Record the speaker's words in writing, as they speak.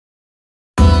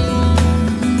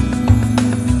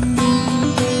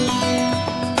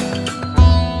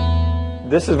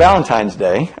This is Valentine's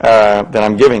Day that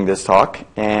I'm giving this talk,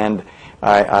 and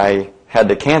I had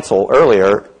to cancel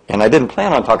earlier, and I didn't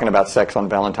plan on talking about sex on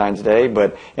Valentine's Day,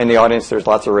 but in the audience there's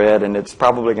lots of red, and it's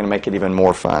probably going to make it even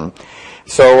more fun.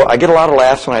 So I get a lot of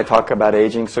laughs when I talk about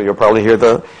aging, so you'll probably hear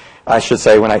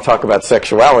when I talk about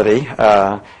sexuality.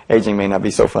 Aging may not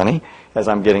be so funny, as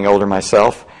I'm getting older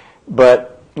myself.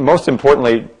 But most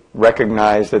importantly,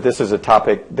 recognize that this is a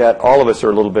topic that all of us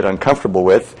are a little bit uncomfortable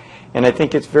with. And I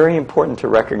think it's very important to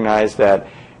recognize that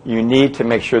you need to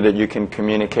make sure that you can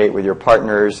communicate with your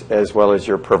partners as well as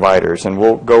your providers. And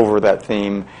we'll go over that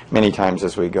theme many times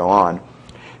as we go on.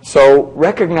 So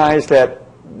recognize that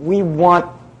we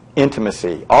want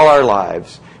intimacy all our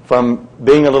lives, from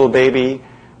being a little baby,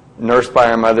 nursed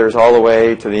by our mothers, all the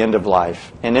way to the end of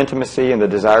life. And intimacy and the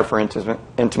desire for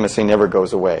intimacy never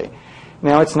goes away.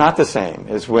 Now, it's not the same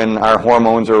as when our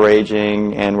hormones are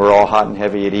raging and we're all hot and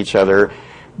heavy at each other,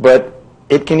 but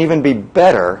it can even be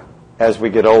better as we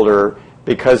get older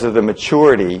because of the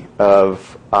maturity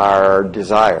of our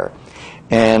desire.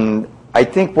 And I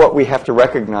think what we have to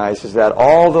recognize is that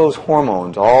all those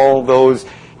hormones, all those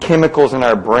chemicals in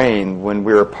our brain when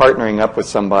we're partnering up with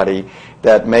somebody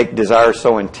that make desire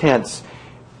so intense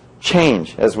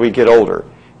change as we get older,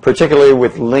 particularly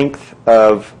with length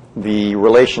of the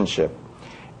relationship.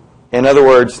 In other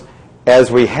words,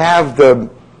 as we have the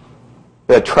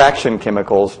attraction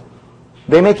chemicals,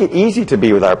 they make it easy to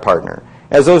be with our partner.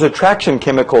 As those attraction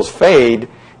chemicals fade,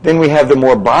 then we have the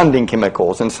more bonding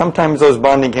chemicals. And sometimes those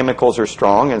bonding chemicals are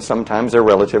strong and sometimes they're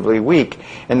relatively weak.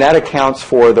 And that accounts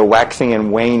for the waxing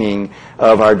and waning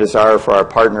of our desire for our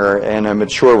partner in a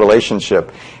mature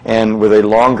relationship and with a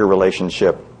longer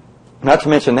relationship. Not to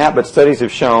mention that, but studies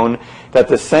have shown that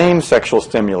the same sexual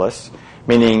stimulus,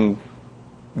 meaning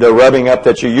the rubbing up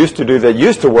that you used to do that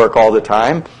used to work all the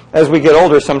time, as we get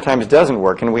older sometimes doesn't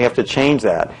work, and we have to change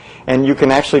that. And you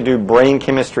can actually do brain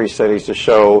chemistry studies to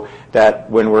show that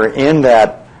when we're in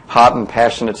that hot and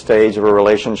passionate stage of a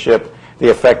relationship, the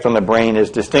effect on the brain is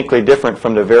distinctly different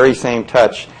from the very same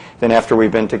touch than after we've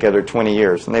been together 20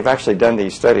 years. And they've actually done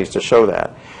these studies to show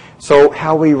that. So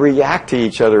how we react to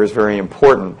each other is very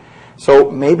important.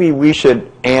 So maybe we should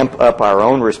amp up our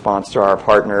own response to our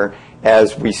partner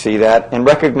as we see that, and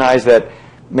recognize that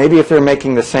maybe if they're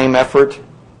making the same effort,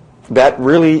 that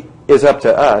really is up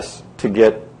to us to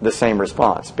get the same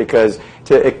response. Because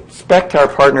to expect our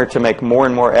partner to make more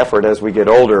and more effort as we get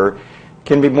older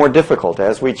can be more difficult.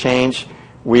 As we change,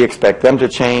 we expect them to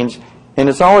change, and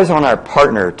it's always on our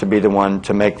partner to be the one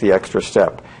to make the extra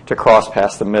step, to cross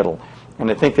past the middle.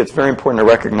 And I think it's very important to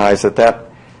recognize that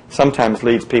that sometimes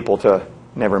leads people to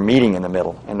never meeting in the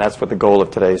middle, and that's what the goal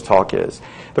of today's talk is.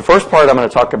 The first part I'm going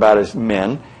to talk about is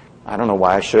men. I don't know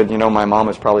why I should. You know, my mom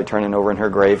is probably turning over in her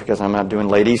grave because I'm not doing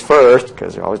ladies first,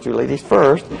 because they always do ladies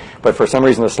first, but for some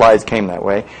reason the slides came that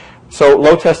way. So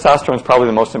low testosterone is probably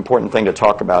the most important thing to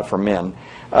talk about for men.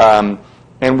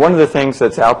 And one of the things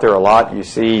that's out there a lot, you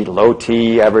see low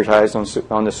T advertised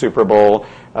on the Super Bowl.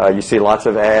 You see lots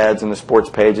of ads in the sports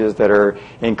pages that are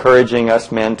encouraging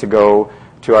us men to go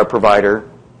to our provider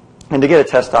and to get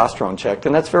a testosterone checked.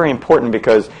 And that's very important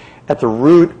because at the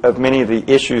root of many of the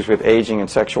issues with aging and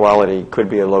sexuality could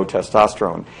be a low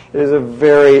testosterone. It is a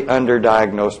very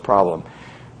underdiagnosed problem.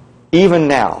 Even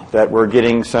now that we're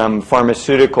getting some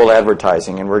pharmaceutical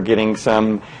advertising and we're getting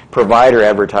some provider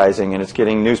advertising and it's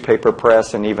getting newspaper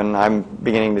press and even I'm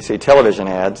beginning to see television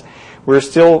ads, we're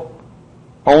still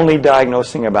only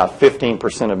diagnosing about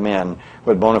 15% of men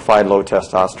with bona fide low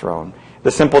testosterone. The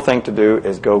simple thing to do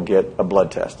is go get a blood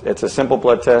test. It's a simple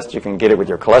blood test. You can get it with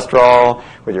your cholesterol,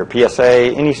 with your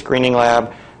PSA, any screening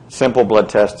lab. Simple blood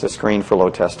test to screen for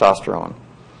low testosterone.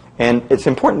 And it's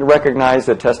important to recognize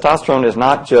that testosterone is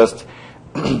not just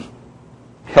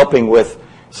helping with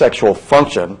sexual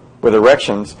function, with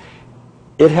erections.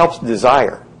 It helps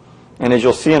desire. And as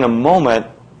you'll see in a moment,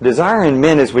 desire in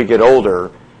men as we get older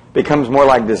becomes more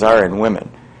like desire in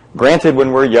women. Granted,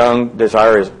 when we're young,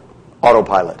 desire is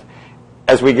autopilot.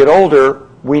 As we get older,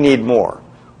 we need more.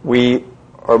 We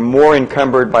are more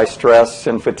encumbered by stress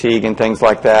and fatigue and things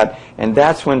like that, and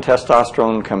that's when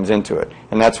testosterone comes into it.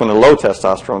 And that's when the low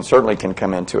testosterone certainly can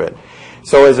come into it.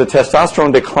 So as the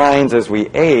testosterone declines as we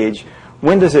age,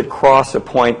 when does it cross a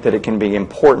point that it can be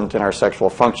important in our sexual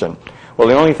function? Well,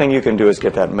 the only thing you can do is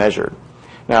get that measured.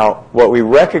 Now, what we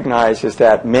recognize is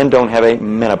that men don't have a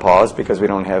menopause because we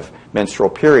don't have menstrual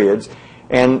periods,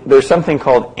 and there's something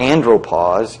called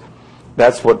andropause.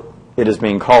 That's what it is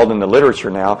being called in the literature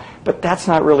now, but that's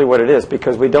not really what it is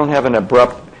because we don't have an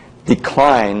abrupt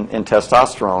decline in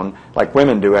testosterone like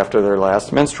women do after their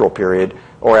last menstrual period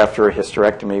or after a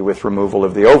hysterectomy with removal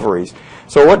of the ovaries.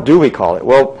 So what do we call it?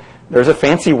 Well, there's a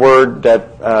fancy word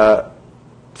that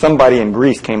somebody in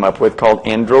Greece came up with called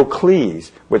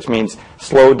androcles, which means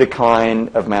slow decline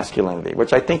of masculinity,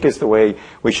 which I think is the way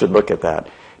we should look at that.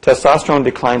 Testosterone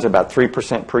declines about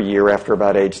 3% per year after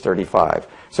about age 35.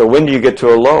 So when do you get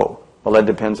to a low? Well, that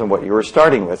depends on what you were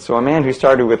starting with. So a man who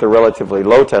started with a relatively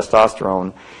low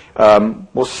testosterone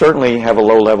will certainly have a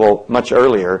low level much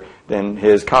earlier than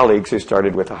his colleagues who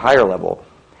started with a higher level.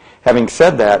 Having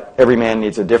said that, every man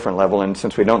needs a different level, and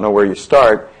since we don't know where you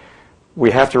start, we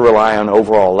have to rely on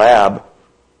overall lab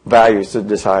values to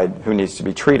decide who needs to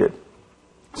be treated.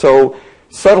 So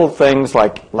subtle things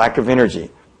like lack of energy,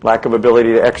 lack of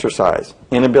ability to exercise,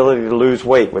 inability to lose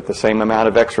weight with the same amount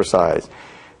of exercise,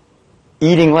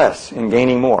 eating less and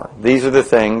gaining more. These are the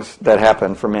things that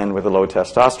happen for men with a low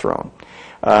testosterone.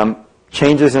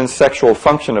 Changes in sexual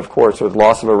function, of course, with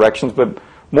loss of erections, but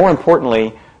more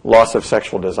importantly, loss of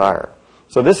sexual desire.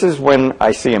 So this is when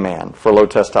I see a man for low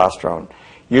testosterone.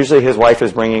 Usually his wife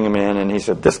is bringing him in, and he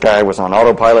said, this guy was on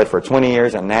autopilot for 20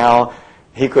 years, and now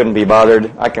he couldn't be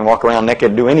bothered. I can walk around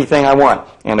naked, do anything I want,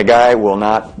 and the guy will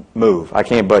not move. I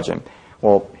can't budge him.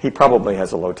 Well, he probably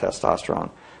has a low testosterone.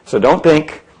 So don't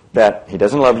think that he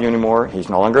doesn't love you anymore, he's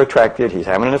no longer attracted, he's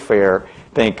having an affair.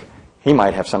 Think he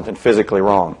might have something physically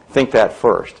wrong. Think that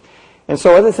first. And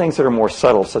so other things that are more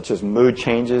subtle, such as mood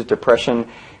changes, depression,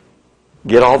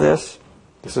 get all this?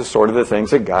 This is sort of the things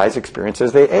that guys experience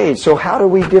as they age. So how do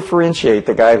we differentiate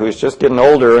the guy who's just getting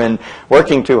older and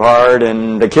working too hard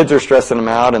and the kids are stressing him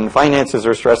out and the finances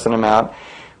are stressing him out?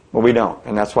 Well, we don't.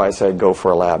 And that's why I say go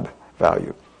for a lab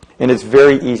value. And it's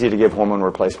very easy to give hormone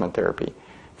replacement therapy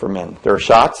for men. There are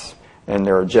shots and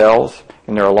there are gels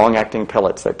and there are long-acting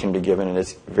pellets that can be given, and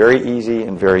it's very easy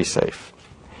and very safe.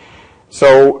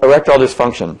 So erectile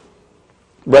dysfunction.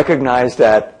 Recognize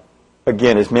that,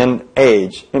 again, as men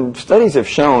age, and studies have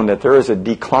shown that there is a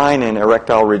decline in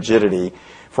erectile rigidity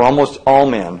for almost all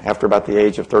men after about the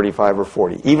age of 35 or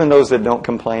 40, even those that don't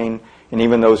complain and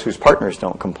even those whose partners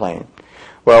don't complain.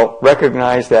 Well,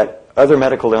 recognize that other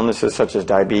medical illnesses such as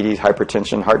diabetes,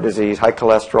 hypertension, heart disease, high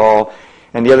cholesterol,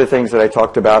 and the other things that I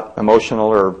talked about, emotional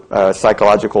or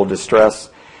psychological distress,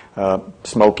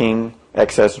 smoking,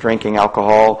 excess drinking,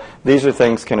 alcohol, these are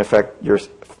things can affect your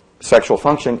sexual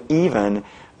function even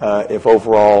if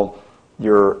overall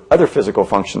your other physical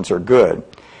functions are good.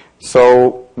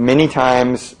 So many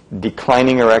times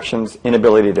declining erections,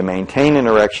 inability to maintain an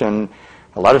erection,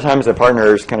 a lot of times the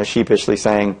partner is kind of sheepishly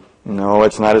saying, no,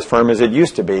 it's not as firm as it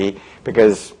used to be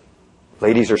because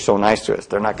ladies are so nice to us.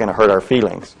 They're not going to hurt our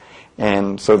feelings.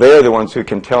 And so they're the ones who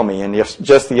can tell me. And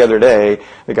just the other day,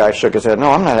 the guy shook his head,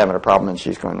 no, I'm not having a problem. And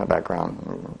she's going in the background,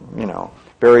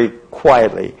 very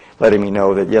quietly letting me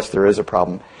know that, yes, there is a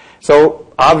problem.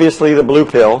 So obviously the blue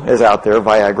pill is out there.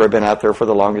 Viagra been out there for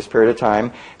the longest period of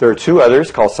time. There are two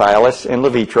others called Cialis and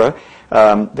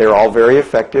Hlavinka. They're all very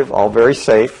effective, all very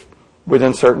safe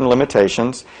within certain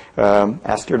limitations.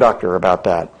 Ask your doctor about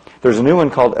that. There's a new one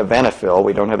called Avanafil.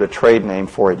 We don't have the trade name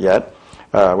for it yet,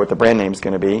 what the brand name is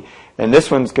going to be. And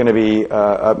this one's going to be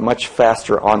a much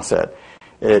faster onset.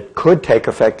 It could take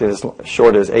effect as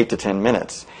short as 8 to 10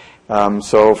 minutes.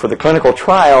 So for the clinical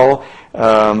trial,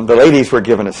 the ladies were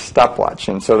given a stopwatch.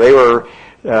 And so they were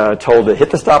told to hit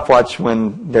the stopwatch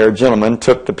when their gentleman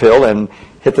took the pill and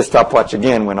hit the stopwatch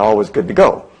again when all was good to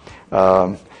go.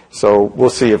 So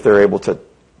we'll see if they're able to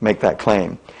make that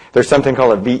claim. There's something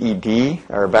called a VED,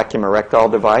 or vacuum erectile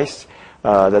device.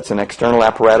 That's an external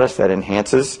apparatus that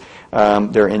enhances.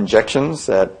 There are injections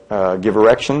that give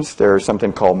erections. There's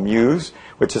something called Muse,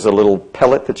 which is a little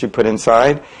pellet that you put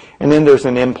inside. And then there's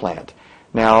an implant.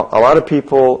 Now, a lot of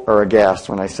people are aghast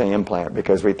when I say implant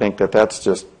because we think that that's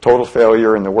just total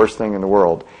failure and the worst thing in the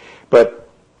world. But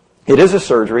it is a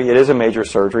surgery. It is a major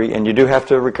surgery, and you do have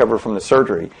to recover from the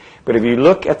surgery. But if you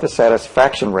look at the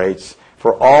satisfaction rates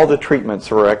for all the treatments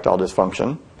for erectile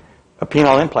dysfunction, a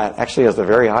penile implant actually has the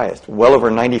very highest, well over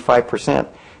 95%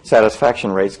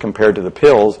 satisfaction rates compared to the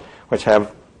pills, which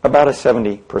have about a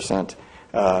 70%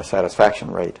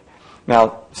 satisfaction rate.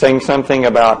 Now, saying something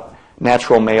about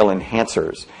natural male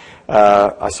enhancers.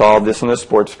 I saw this on the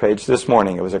sports page this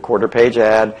morning. It was a quarter-page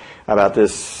ad about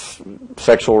this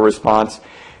sexual response.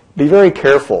 Be very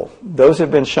careful. Those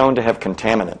have been shown to have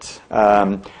contaminants.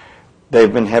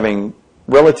 They've been having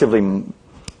relatively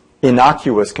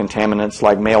innocuous contaminants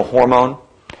like male hormone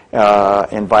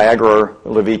and Viagra,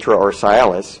 Hlavinka, or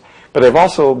Cialis. But they've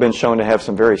also been shown to have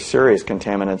some very serious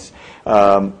contaminants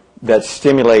that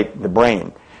stimulate the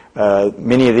brain.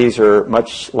 Many of these are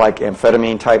much like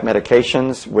amphetamine-type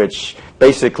medications, which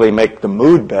basically make the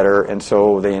mood better, and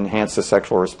so they enhance the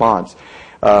sexual response.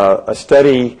 A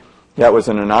study that was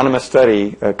an anonymous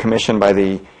study commissioned by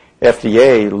the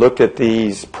FDA looked at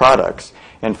these products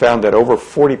and found that over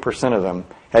 40% of them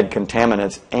had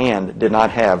contaminants and did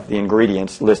not have the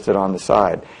ingredients listed on the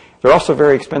side. They're also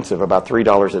very expensive, about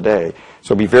 $3 a day.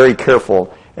 So be very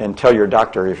careful and tell your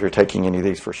doctor if you're taking any of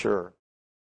these for sure.